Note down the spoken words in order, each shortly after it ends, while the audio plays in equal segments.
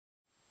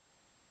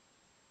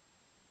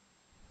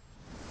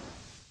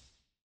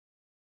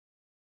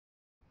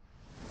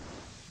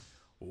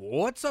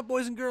What's up,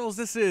 boys and girls?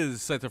 This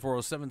is Sector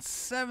 407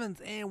 7th,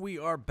 and we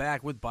are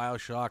back with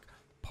Bioshock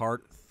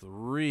Part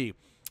 3.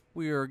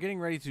 We are getting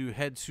ready to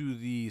head to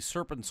the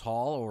Serpent's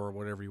Hall, or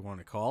whatever you want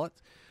to call it.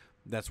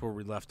 That's where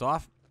we left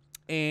off.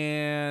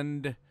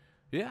 And,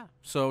 yeah,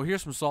 so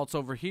here's some salts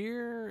over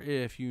here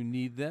if you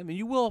need them. And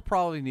you will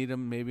probably need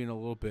them maybe in a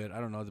little bit. I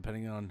don't know,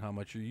 depending on how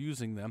much you're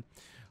using them.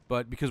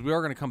 But because we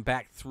are going to come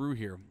back through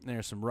here.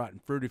 There's some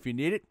rotten fruit if you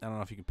need it. I don't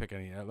know if you can pick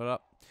any of it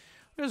up.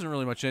 There isn't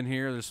really much in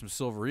here. There's some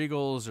silver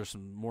eagles. There's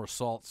some more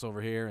salts over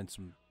here and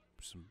some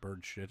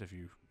bird shit if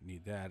you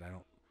need that. I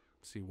don't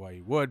see why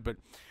you would, but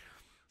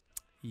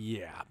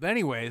yeah. But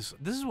anyways,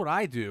 this is what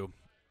I do.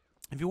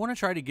 If you want to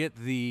try to get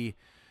the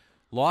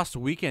Lost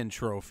Weekend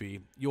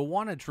trophy, you'll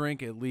want to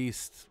drink at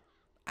least,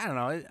 I don't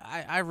know,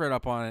 I read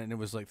up on it and it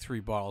was like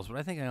 3 bottles, but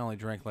I think I only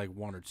drank like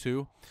 1 or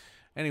 2.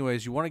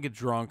 Anyways, you want to get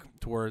drunk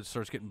to where it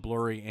starts getting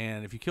blurry,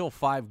 and if you kill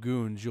 5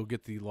 goons, you'll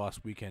get the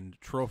Lost Weekend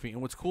trophy.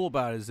 And what's cool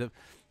about it is that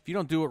if you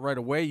don't do it right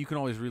away, you can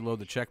always reload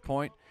the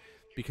checkpoint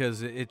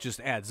because it just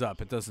adds up.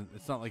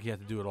 It's not like you have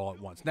to do it all at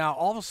once. Now,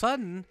 all of a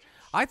sudden,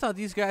 I thought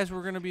these guys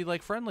were going to be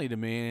like friendly to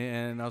me,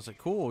 and I was like,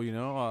 cool, you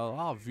know,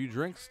 I'll have a few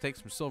drinks, take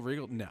some silver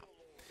eagle. No.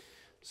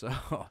 So,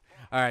 all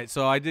right,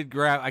 so I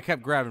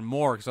kept grabbing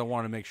more because I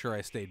wanted to make sure I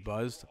stayed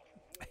buzzed.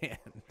 And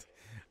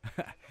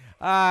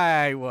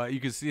well, you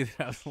can see that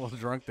I was a little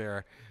drunk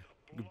there.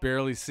 You could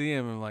barely see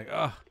him. I'm like,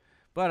 ugh,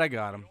 but I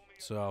got him.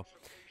 So,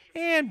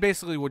 and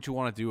basically what you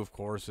want to do, of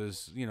course,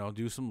 is, you know,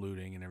 do some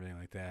looting and everything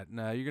like that.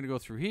 Now, you're going to go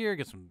through here,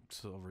 get some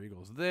silver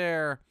eagles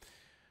there,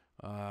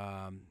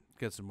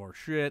 get some more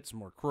shit, some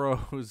more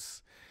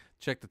crows.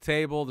 Check the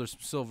table. There's some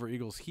silver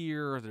eagles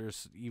here.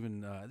 There's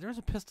even, there's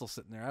a pistol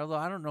sitting there. Although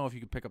I don't know if you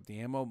can pick up the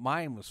ammo.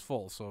 Mine was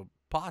full, so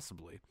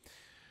possibly.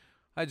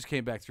 I just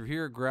came back through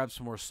here, grabbed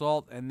some more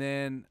salt, and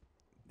then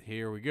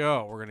here we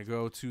go. We're going to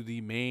go to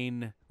the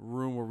main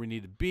room where we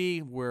need to be,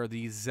 where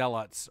the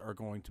zealots are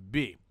going to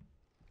be.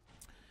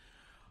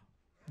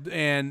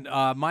 And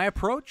my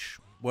approach,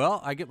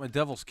 well, I get my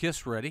Devil's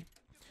Kiss ready,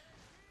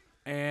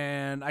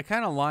 and I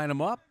kind of line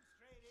them up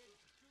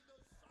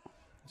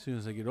as soon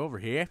as I get over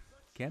here.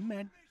 Come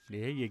on.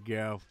 There you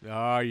go.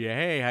 Oh, yeah.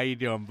 Hey, how you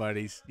doing,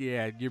 buddies?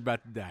 Yeah, you're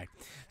about to die.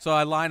 So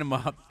I line them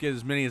up, get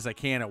as many as I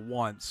can at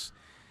once.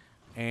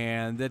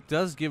 And that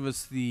does give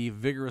us the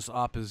vigorous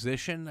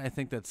opposition. I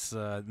think that's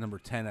number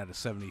 10 out of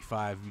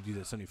 75. If you do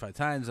that 75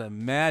 times, I'm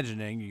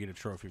imagining you get a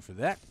trophy for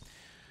that.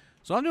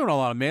 So I'm doing a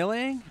lot of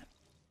meleeing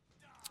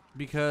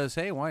because,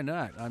 hey, why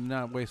not? I'm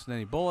not wasting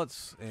any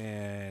bullets.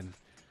 And,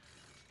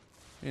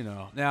 you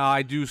know, now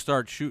I do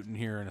start shooting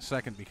here in a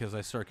second because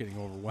I start getting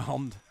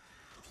overwhelmed.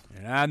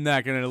 And I'm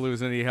not going to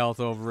lose any health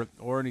over it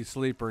or any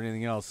sleep or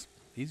anything else.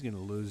 He's going to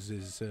lose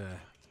his,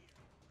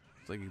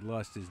 it's like he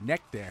lost his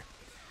neck there.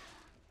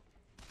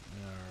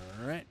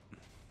 All right.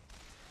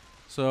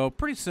 So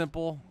pretty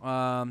simple.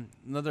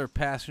 Another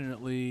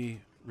passionately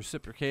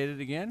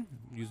reciprocated again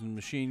using the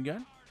machine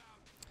gun.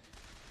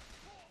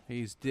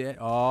 He's dead.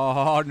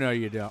 Oh no,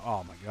 you don't.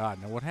 Oh my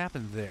God! Now what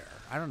happened there?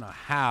 I don't know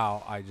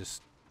how. I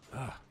just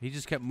he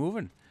just kept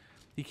moving.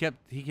 He kept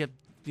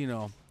you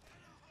know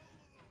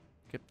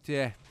kept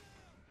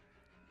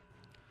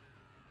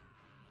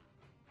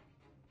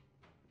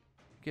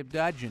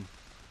dodging.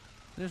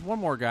 There's one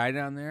more guy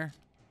down there.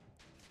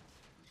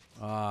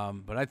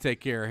 But I take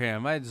care of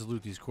him. I just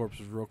loot these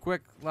corpses real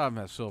quick. A lot of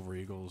them have silver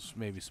eagles,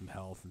 maybe some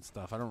health and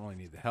stuff. I don't really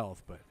need the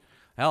health, but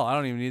hell, I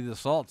don't even need the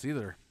salts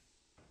either.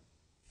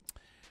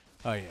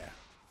 Oh yeah.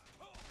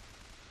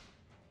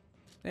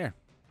 There,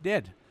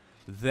 dead.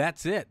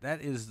 That's it.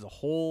 That is the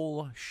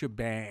whole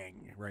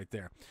shebang right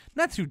there.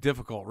 Not too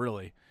difficult,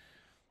 really.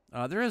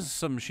 There is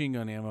some machine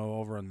gun ammo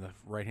over on the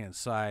right-hand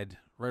side,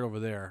 right over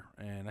there,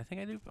 and I think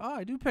I do. Oh,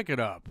 I do pick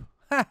it up.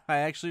 I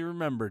actually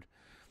remembered.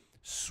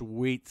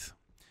 Sweet.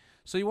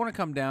 So you want to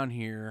come down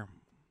here,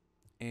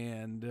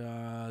 and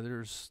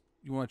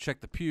you want to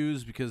check the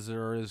pews because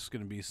there is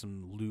going to be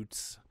some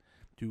loots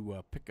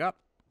to pick up.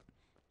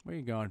 Where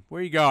you going?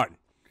 Where you going?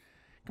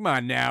 Come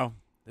on now.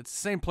 It's the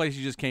same place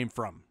you just came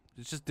from.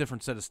 It's just a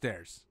different set of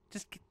stairs.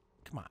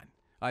 Come on.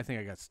 I think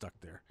I got stuck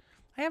there.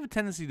 I have a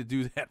tendency to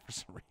do that for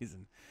some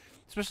reason,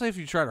 especially if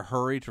you try to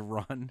hurry to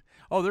run.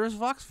 Oh, there's a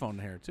Vox phone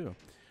here too.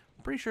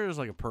 I'm pretty sure there's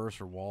like a purse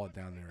or wallet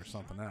down there or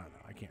something. I don't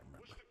know. I can't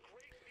remember.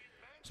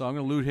 So I'm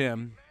going to loot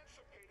him.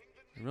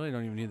 I really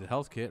don't even need the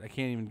health kit. I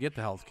can't even get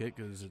the health kit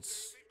because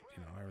it's,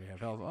 you know, I already have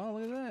health. Oh,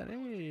 look at that.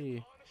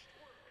 Hey.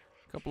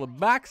 A couple of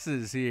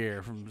boxes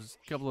here from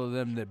a couple of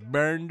them that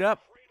burned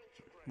up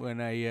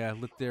when I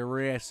lit their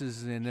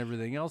asses and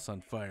everything else on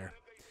fire.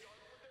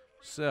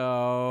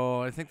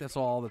 So I think that's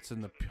all that's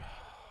in the...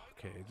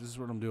 Okay, this is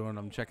what I'm doing.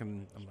 I'm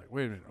checking. I'm like,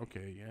 wait a minute.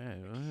 Okay,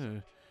 yeah.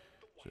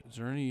 Is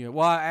there any...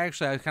 well,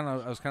 actually, I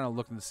was kind of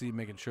looking to see,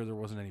 making sure there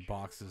wasn't any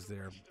boxes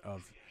there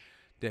of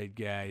dead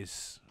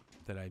guys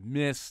that I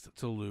missed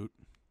to loot.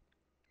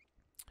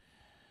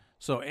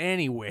 So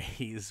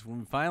anyways, when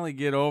we finally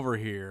get over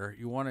here,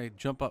 you want to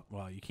jump up.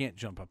 Well, you can't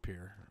jump up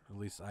here. At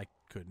least I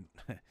couldn't.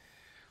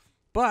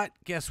 But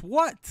guess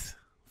what?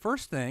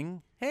 first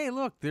thing, hey,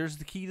 look, there's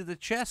the key to the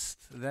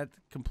chest that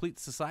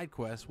completes the side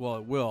quest. Well,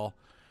 it will.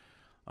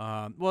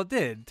 Well, it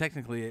did.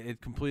 Technically,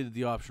 it completed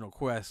the optional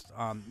quest,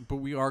 but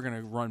we are going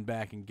to run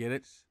back and get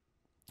it.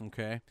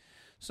 Okay.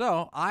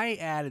 So I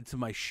added to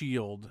my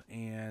shield,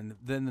 and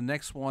then the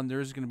next one,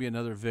 there's going to be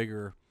another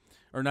vigor,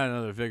 or not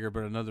another vigor,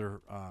 but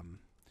another,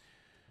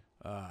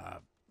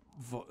 not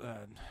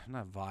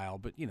vial,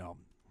 but, you know,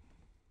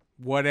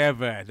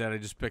 whatever that I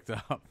just picked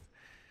up.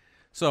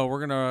 So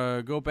we're going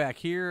to go back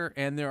here,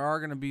 and there are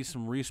going to be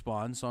some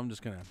respawns, so I'm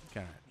just going to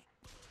kind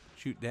of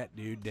shoot that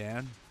dude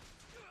down,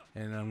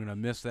 and I'm going to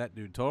miss that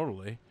dude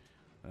totally.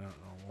 I don't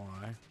know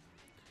why.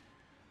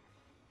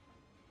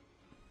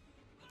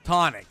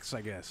 Tonics,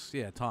 I guess.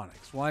 Yeah,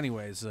 tonics. Well,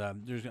 anyways,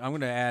 I'm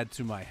going to add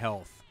to my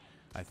health,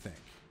 I think.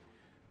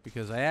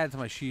 Because I added to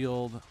my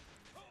shield.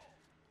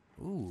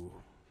 Ooh.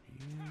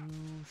 You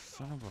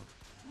son of a...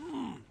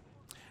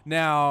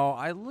 Now,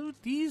 I loot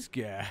these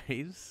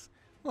guys,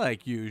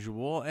 like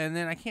usual, and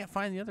then I can't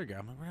find the other guy.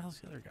 I'm like, where the hell's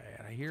the other guy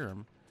at? I hear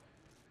him.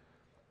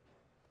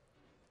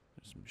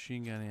 There's some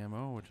machine gun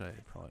ammo, which I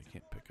probably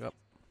can't pick up.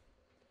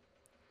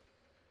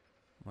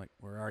 I'm like,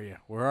 where are you?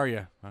 Where are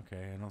you?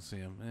 Okay, I don't see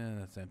him.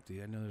 That's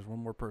empty. I know there's one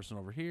more person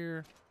over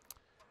here.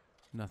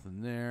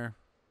 Nothing there.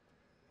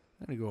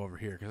 I'm going to go over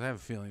here because I have a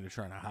feeling they're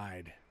trying to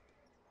hide.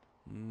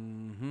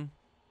 Mm-hmm.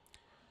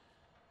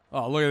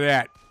 Oh, look at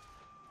that.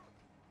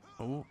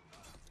 Oh.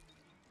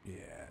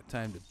 Yeah,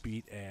 time to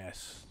beat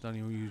ass. Don't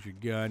even use your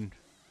gun.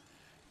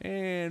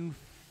 And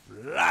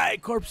fly,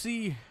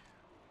 corpsey.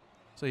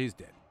 So he's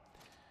dead.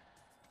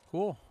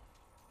 Cool.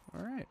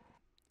 All right.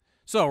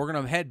 So we're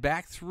going to head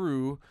back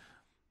through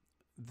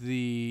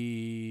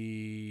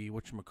the,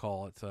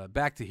 whatchamacallit,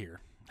 back to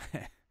here.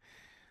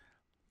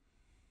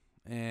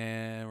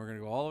 And we're going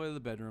to go all the way to the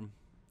bedroom.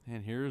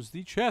 And here's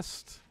the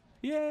chest.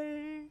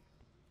 Yay!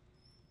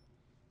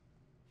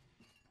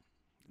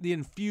 The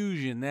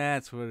infusion,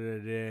 that's what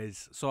it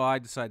is. So I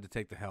decided to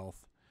take the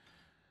health.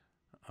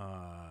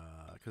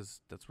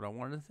 Because that's what I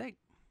wanted to take.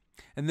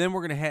 And then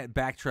we're going to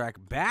backtrack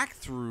back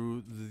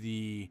through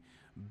the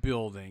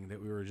building that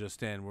we were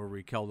just in, where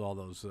we killed all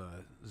those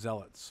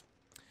zealots.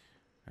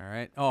 All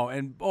right.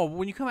 Oh,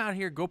 when you come out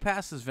here, go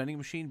past this vending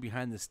machine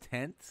behind this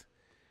tent.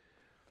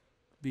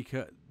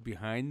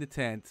 Behind the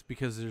tent,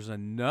 because there's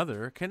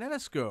another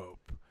kinetoscope.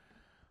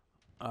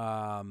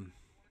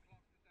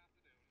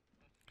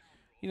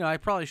 You know, I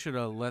probably should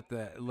have left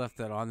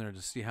that on there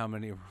to see how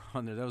many were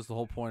on there. That was the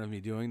whole point of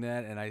me doing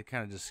that, and I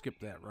kind of just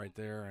skipped that right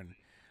there. And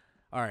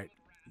all right,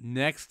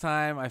 next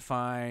time I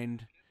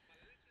find,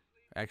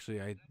 actually,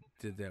 I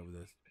did that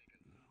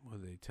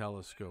with a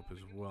telescope as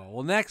well.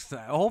 Well, next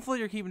time, hopefully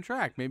you're keeping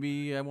track.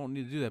 Maybe I won't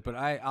need to do that, but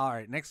all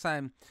right, next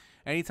time,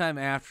 anytime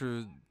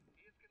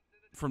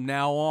from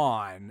now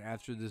on,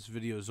 after this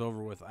video is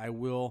over with, I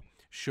will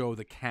show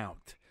the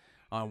count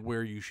on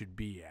where you should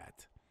be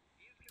at.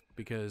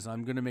 Because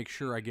I'm going to make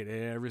sure I get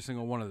every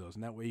single one of those.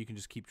 And that way you can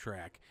just keep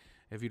track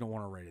if you don't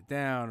want to write it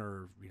down,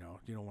 or, you know,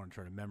 you don't want to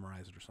try to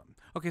memorize it or something.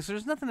 Okay, so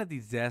there's nothing at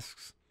these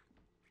desks.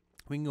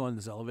 We can go in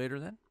this elevator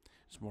then.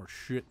 There's more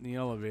shit in the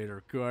elevator,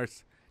 of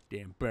course.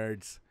 Damn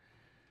birds.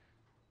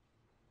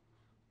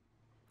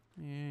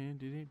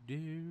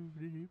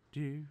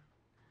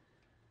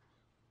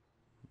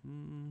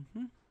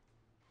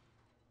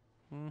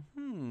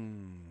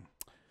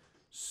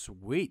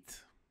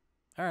 Sweet.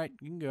 All right,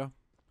 you can go.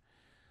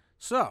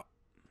 So,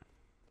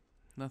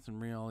 nothing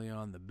really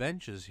on the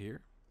benches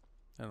here.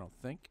 I don't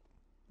think.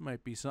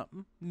 Might be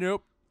something.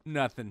 Nope,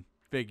 nothing.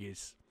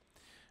 Figures.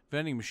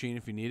 Vending machine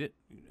if you need it.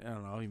 I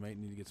don't know, you might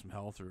need to get some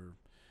health or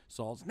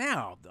salts.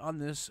 Now, on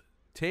this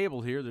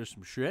table here, there's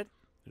some shit.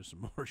 There's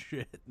some more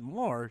shit.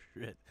 More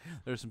shit.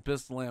 There's some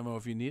pistol ammo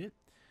if you need it.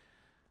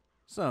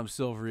 Some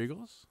Silver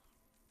Eagles.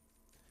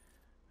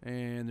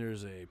 And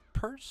there's a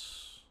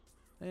purse.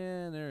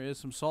 And there is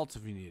some salts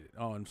if you need it.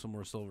 Oh, and some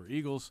more Silver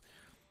Eagles.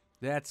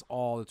 That's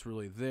all that's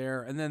really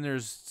there. And then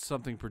there's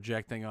something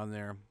projecting on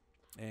there.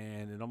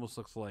 And it almost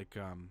looks like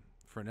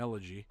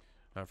phrenology.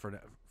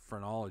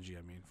 Phrenology.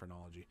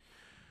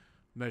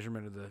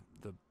 Measurement of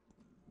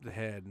the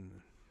head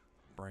and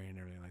brain and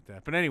everything like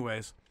that. But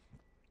anyways,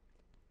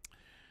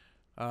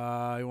 you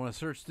want to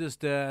search this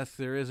desk.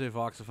 There is a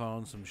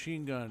voxophone, some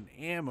machine gun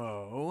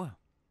ammo,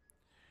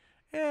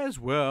 as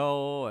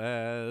well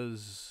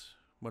as...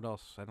 What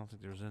else? I don't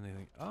think there's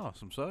anything. Oh,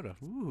 some soda.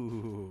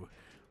 Ooh.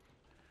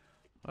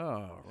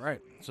 Oh, right.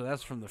 So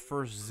that's from the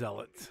first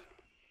zealot.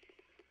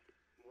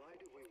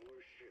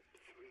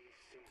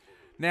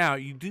 Now,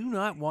 you do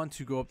not want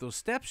to go up those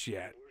steps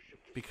yet,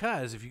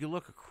 because if you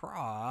look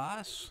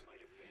across,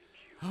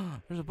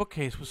 there's a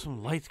bookcase with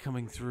some lights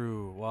coming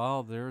through.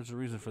 Well, there's a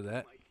reason for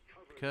that,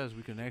 because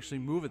we can actually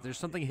move it. There's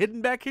something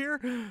hidden back here.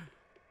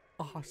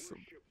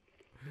 Awesome.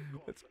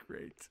 That's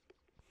great.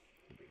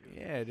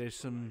 Yeah,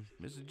 there's a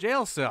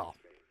jail cell.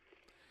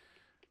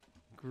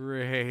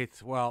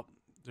 Great. Well,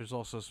 there's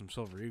also some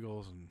Silver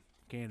Eagles and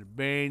can of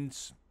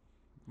beans.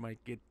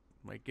 Might get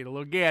a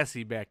little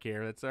gassy back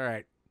here. That's all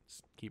right.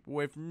 Just keep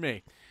away from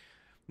me.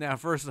 Now,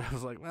 first I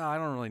was like, well, I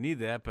don't really need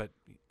that, but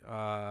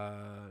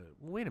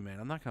wait a minute.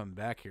 I'm not coming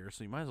back here,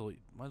 so you might as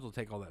well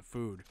take all that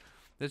food.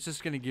 That's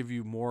just going to give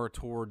you more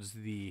towards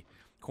the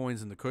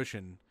coins in the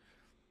cushion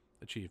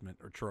achievement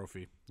or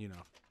trophy, you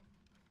know.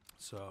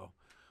 So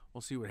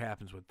we'll see what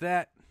happens with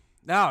that.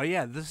 Now,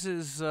 yeah, this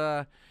is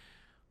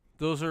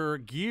those are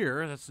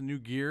gear. That's the new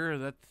gear.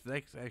 That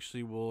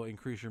actually will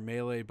increase your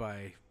melee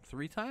by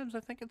 3 times, I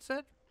think it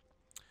said.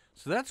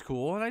 So that's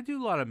cool, and I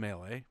do a lot of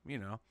melee, you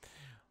know.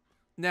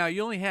 Now,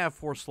 you only have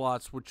 4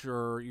 slots, which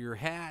are your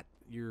hat,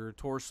 your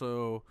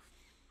torso,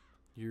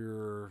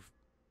 your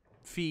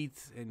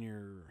feet, and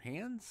your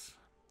hands.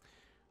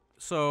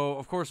 So,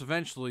 of course,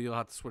 eventually you'll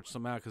have to switch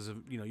some out because,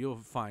 you know, you'll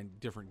find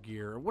different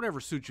gear, or whatever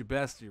suits you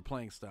best to your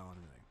playing style and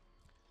everything.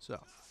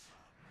 So,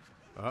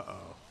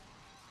 uh-oh.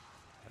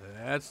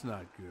 That's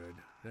not good.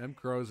 Them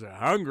crows are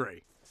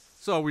hungry.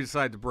 So we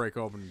decided to break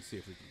open and see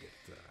if we can get,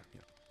 you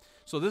know.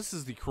 So this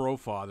is the Crow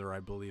Father, I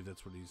believe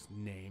that's what he's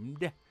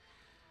named.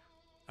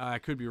 I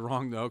could be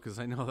wrong, though, because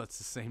I know that's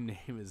the same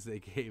name as they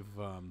gave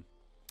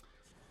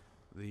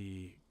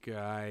the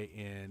guy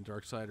in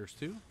Darksiders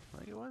 2, I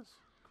think it was.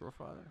 Crow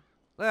Father.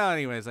 Well,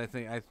 anyways, I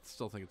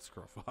still think it's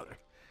Crow Father.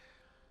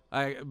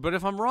 But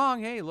if I'm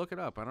wrong, hey, look it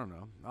up. I don't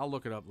know. I'll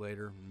look it up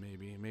later,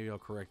 maybe. Maybe I'll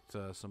correct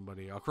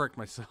somebody. I'll correct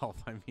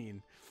myself, I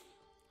mean,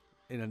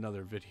 in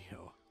another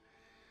video.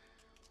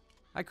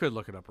 I could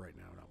look it up right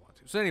now if I want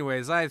to. So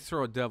anyways, I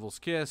throw a Devil's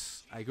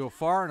Kiss. I go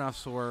far enough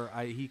so where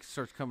he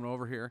starts coming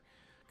over here.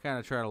 Kind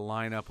of try to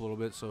line up a little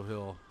bit so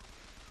he'll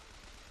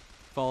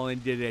fall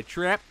into that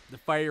trap, the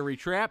fiery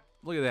trap.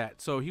 Look at that.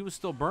 So he was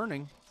still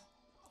burning.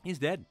 He's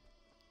dead.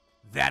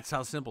 That's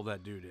how simple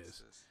that dude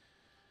is.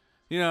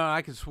 You know,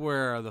 I can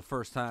swear the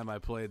first time I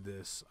played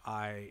this,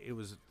 I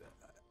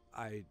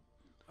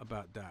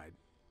about died.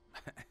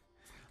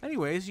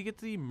 Anyways, you get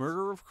the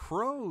Murder of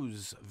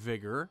Crows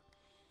vigor.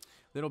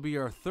 That'll be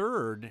our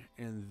 3rd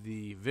in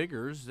the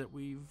vigors that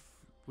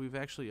we've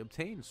actually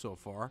obtained so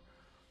far.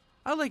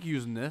 I like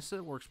using this.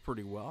 It works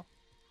pretty well.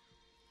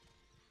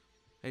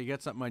 Hey, you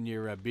got something on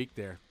your beak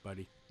there,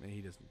 buddy.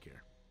 He doesn't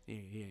care.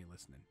 He ain't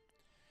listening.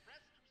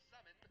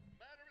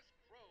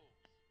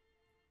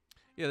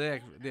 Yeah,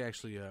 they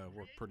actually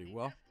work pretty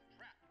well.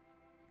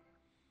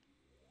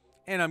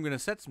 And I'm going to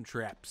set some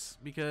traps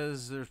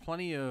because there's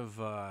plenty of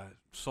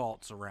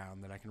salts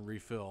around that I can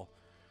refill.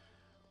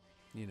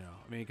 You know,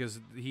 I mean, because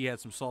he had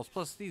some salts,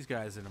 plus these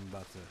guys that I'm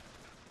about to...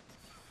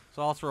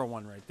 So I'll throw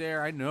one right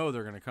there. I know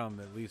they're going to come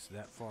at least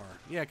that far.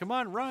 Yeah, come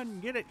on, run,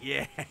 get it.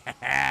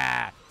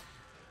 Yeah!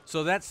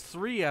 So that's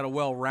 3 out of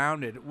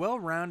Well-Rounded.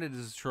 Well-Rounded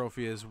is a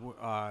trophy is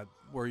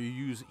where you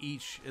use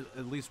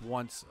at least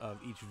once of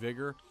each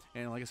vigor.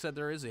 And like I said,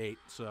 there is 8,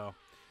 so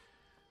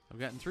I've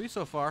gotten 3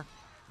 so far.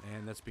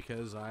 And that's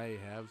because I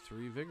have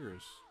 3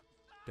 vigors.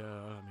 Duh. I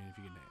mean, if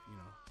you can, you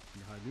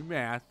know how to do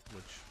math,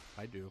 which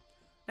I do.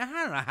 Now,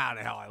 I don't know how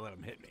the hell I let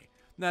him hit me.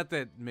 Not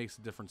that it makes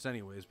a difference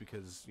anyways,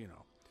 because, you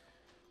know,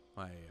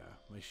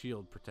 my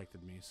shield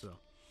protected me, so.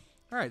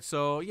 Alright,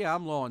 so, yeah,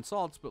 I'm low on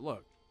salts, but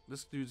look.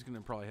 This dude's going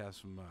to probably have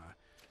some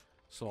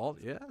salt.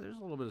 Yeah, there's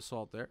a little bit of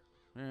salt there.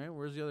 Alright,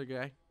 where's the other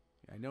guy?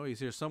 I know he's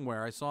here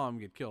somewhere. I saw him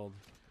get killed.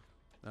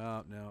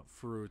 Oh, no,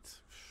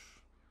 fruit.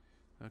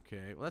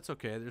 Okay, well, that's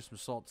okay. There's some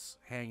salts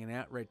hanging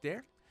out right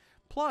there.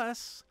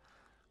 Plus,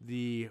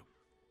 the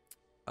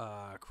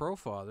Crow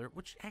Father,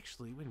 which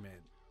actually, wait a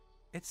minute.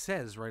 It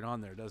says right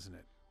on there, doesn't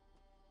it?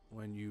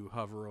 When you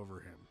hover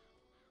over him.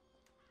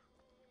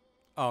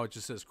 Oh, it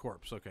just says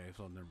corpse. Okay,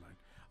 so never mind.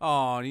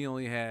 Oh, and he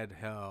only had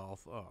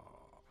health. Oh,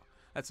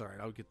 that's all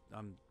right.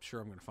 I'm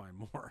sure I'm going to find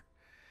more.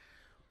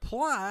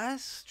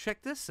 Plus,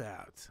 check this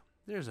out.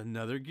 There's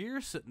another gear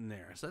sitting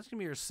there. So that's going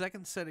to be your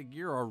 2nd set of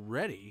gear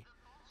already.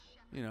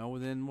 You know,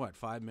 within, what,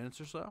 5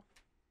 minutes or so?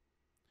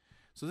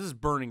 So this is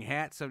Burning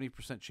Hat.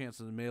 70% chance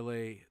of the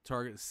melee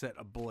target is set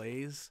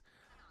ablaze.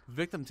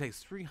 Victim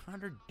takes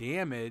 300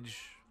 damage,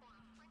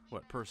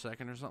 what, per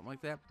second or something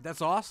like that?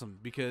 That's awesome,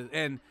 because,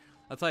 and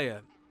I'll tell you,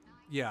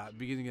 yeah,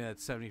 beginning of that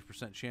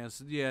 70%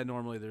 chance, yeah,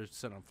 normally they're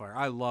set on fire.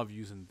 I love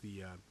using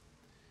the,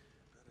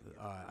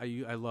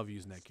 I love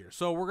using that gear.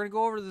 So we're going to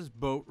go over to this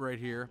boat right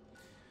here,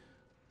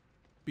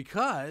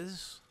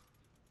 because,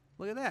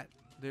 look at that.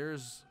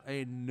 There's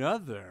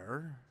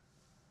another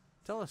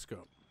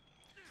telescope.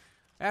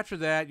 After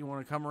that, you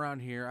want to come around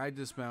here. I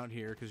dismount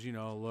here because, you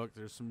know, look,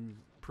 there's some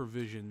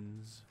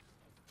provisions.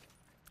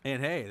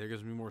 And, hey, there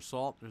gives me more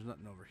salt. There's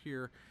nothing over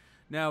here.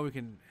 Now we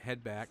can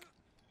head back.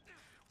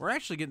 We're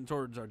actually getting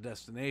towards our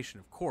destination,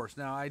 of course.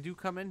 Now, I do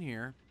come in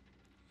here.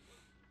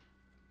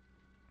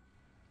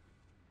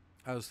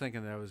 I was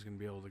thinking that I was going to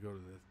be able to go to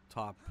the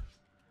top,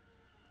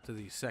 to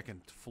the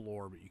 2nd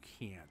floor, but you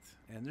can't.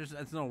 And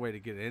that's no way to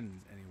get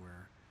in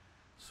anywhere.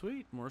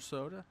 Sweet, more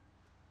soda.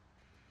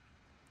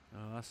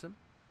 Awesome.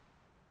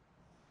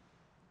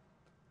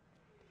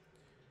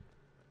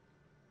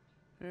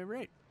 All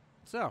right,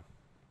 so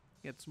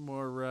get some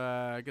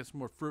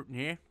more fruit in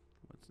here.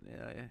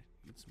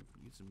 Get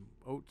some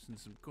oats and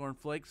some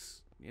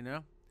cornflakes. You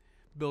know,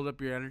 build up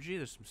your energy.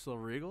 There's some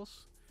silver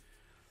eagles.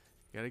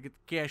 Gotta get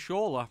the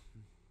cashola.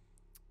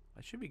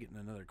 I should be getting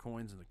another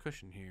coins in the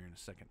cushion here in a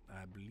second,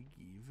 I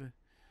believe.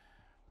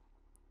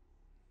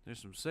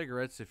 There's some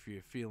cigarettes if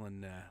you're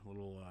feeling a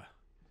little,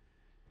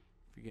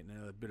 if you're getting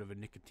a bit of a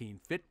nicotine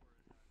fit.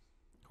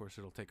 Of course,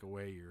 it'll take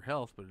away your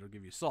health, but it'll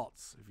give you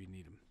salts if you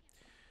need them.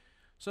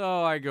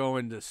 So I go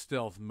into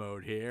stealth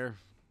mode here,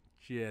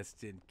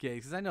 just in case,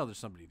 because I know there's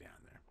somebody down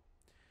there.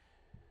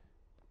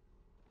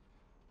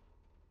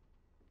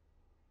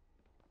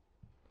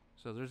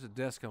 So there's a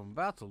desk I'm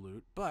about to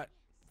loot, but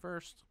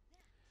first,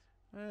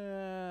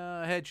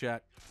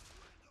 headshot.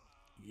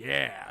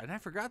 Yeah, and I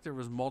forgot there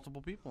was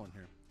multiple people in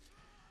here.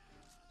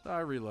 So I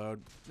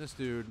reload. This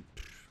dude,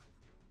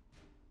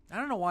 I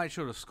don't know why it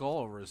showed a skull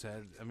over his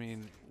head. I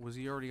mean, was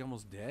he already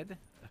almost dead?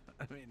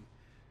 I mean,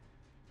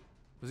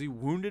 was he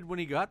wounded when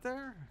he got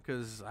there?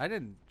 Because I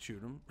didn't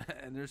shoot him.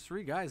 And there's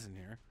 3 guys in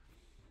here.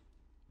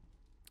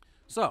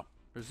 So,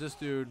 there's this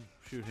dude.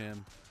 Shoot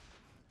him.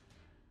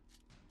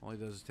 All he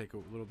does is take a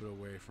little bit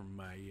away from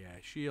my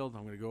shield.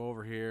 I'm going to go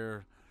over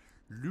here,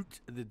 loot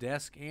the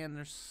desk, and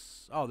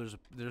there's... Oh,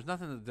 there's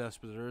nothing in the desk,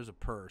 but there is a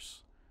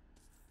purse.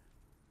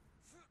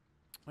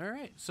 All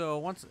right,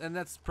 so and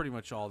that's pretty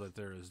much all that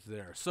there is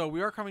there. So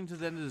we are coming to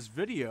the end of this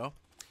video.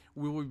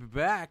 We will be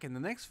back in the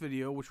next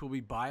video, which will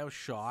be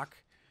Bioshock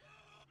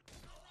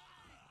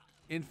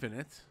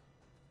Infinite,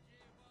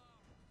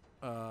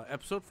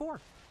 episode 4,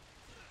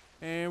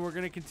 and we're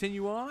gonna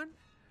continue on.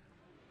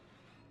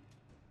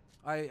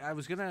 I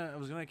was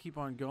gonna keep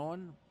on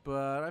going,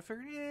 but I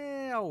figured,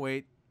 yeah, I'll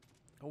wait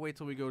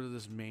till we go to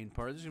this main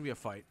part. There's gonna be a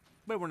fight,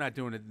 but we're not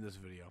doing it in this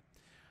video.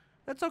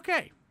 That's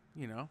okay,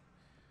 you know.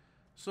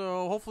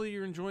 So hopefully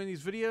you're enjoying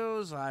these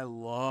videos. I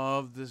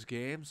love this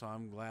game, so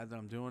I'm glad that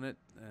I'm doing it,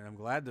 and I'm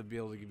glad to be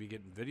able to be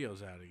getting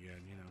videos out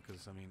again, you know,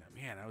 because, I mean,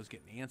 man, I was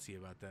getting antsy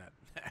about that.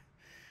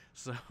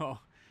 So,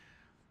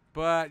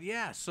 but,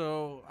 yeah,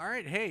 so, all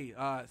right, hey,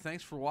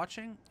 thanks for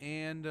watching,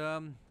 and,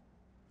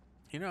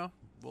 you know,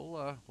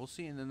 we'll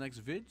see you in the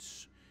next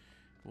vids.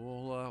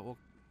 We'll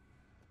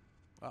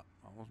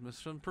almost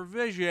missed some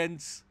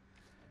provisions.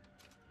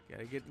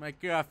 Gotta get my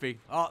coffee.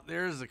 Oh,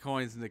 there's the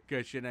coins in the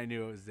cushion. I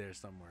knew it was there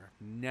somewhere.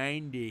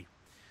 90.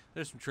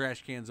 There's some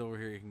trash cans over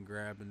here you can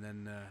grab, and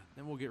then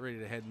we'll get ready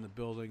to head in the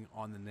building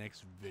on the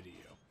next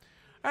video.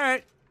 All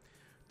right.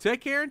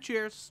 Take care and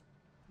cheers.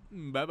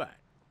 Bye-bye.